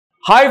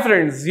Hi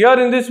friends, here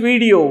in this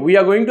video we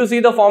are going to see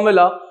the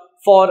formula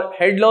for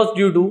head loss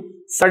due to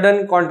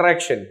sudden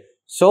contraction.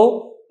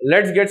 So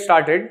let's get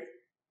started.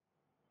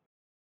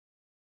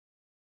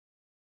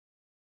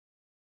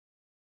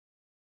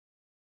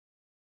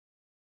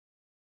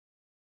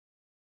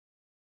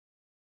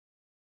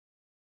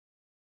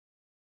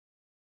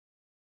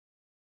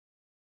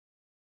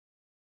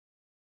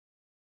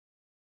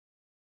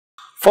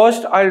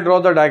 First I'll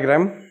draw the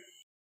diagram.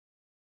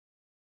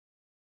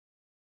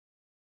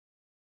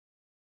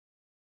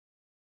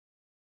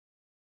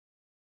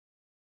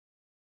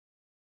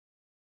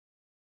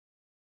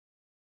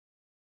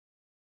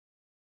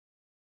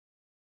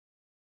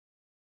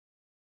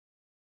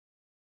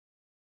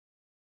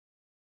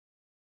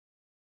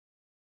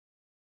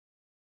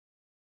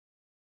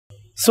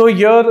 So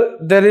here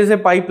there is a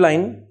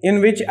pipeline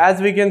in which,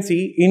 as we can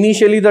see,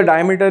 initially the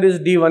diameter is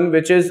D1,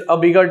 which is a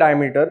bigger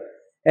diameter,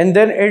 and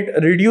then it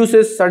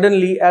reduces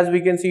suddenly, as we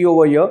can see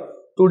over here,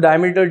 to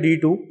diameter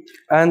D2,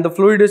 and the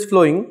fluid is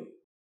flowing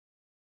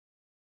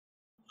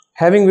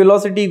having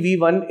velocity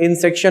V1 in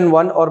section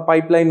 1 or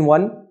pipeline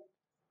 1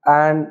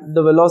 and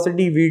the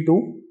velocity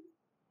V2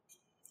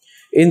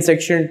 in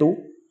section 2.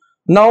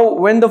 Now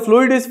when the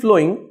fluid is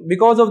flowing,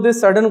 because of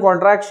this sudden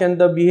contraction,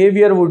 the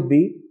behavior would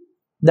be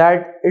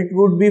that it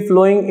would be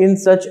flowing in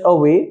such a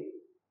way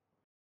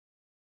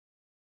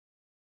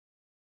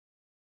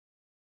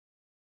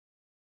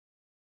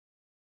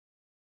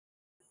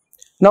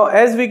now,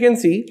 as we can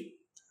see,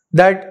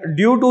 that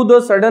due to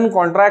the sudden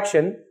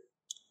contraction,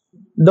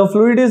 the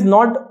fluid is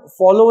not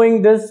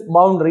following this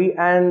boundary,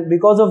 and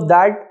because of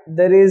that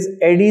there is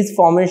eddies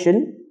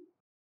formation.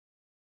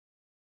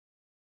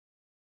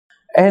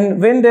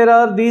 And when there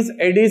are these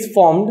eddies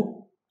formed,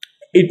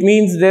 it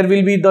means there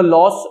will be the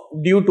loss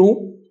due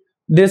to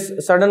this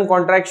sudden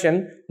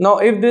contraction. Now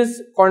if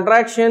this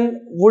contraction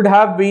would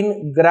have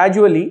been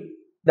gradually,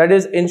 that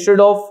is, instead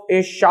of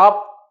a sharp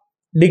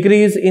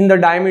decrease in the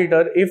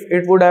diameter, if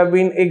it would have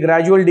been a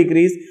gradual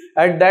decrease,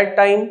 at that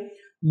time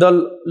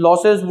the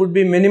losses would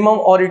be minimum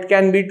or it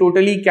can be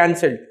totally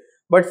cancelled.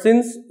 But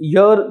since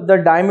here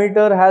the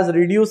diameter has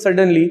reduced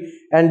suddenly,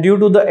 and due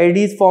to the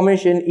eddies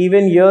formation,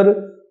 even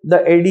here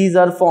the eddies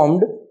are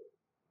formed,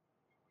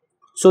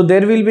 so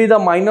there will be the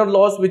minor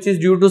loss which is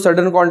due to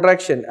sudden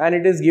contraction, and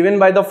it is given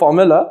by the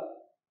formula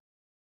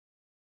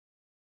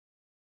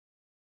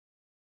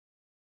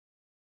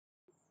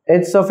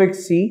H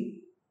suffix C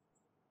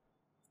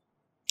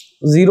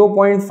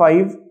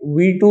 0.5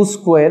 V2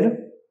 square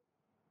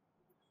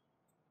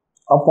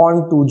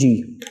upon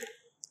 2G.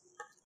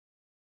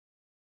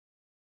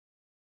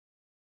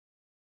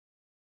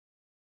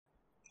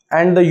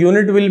 And the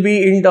unit will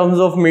be in terms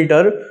of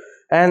meter,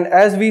 and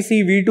as we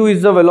see, V2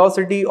 is the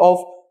velocity of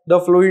the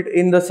fluid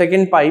in the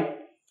second pipe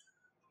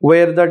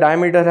where the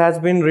diameter has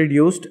been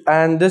reduced,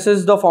 and this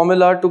is the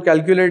formula to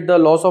calculate the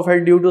loss of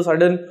head due to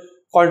sudden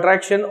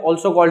contraction,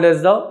 also called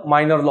as the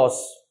minor loss.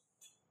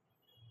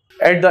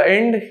 At the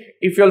end,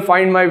 if you'll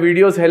find my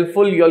videos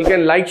helpful, you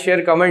can like,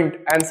 share, comment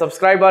and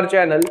subscribe our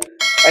channel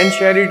and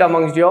share it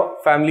amongst your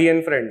family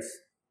and friends.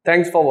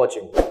 Thanks for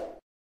watching.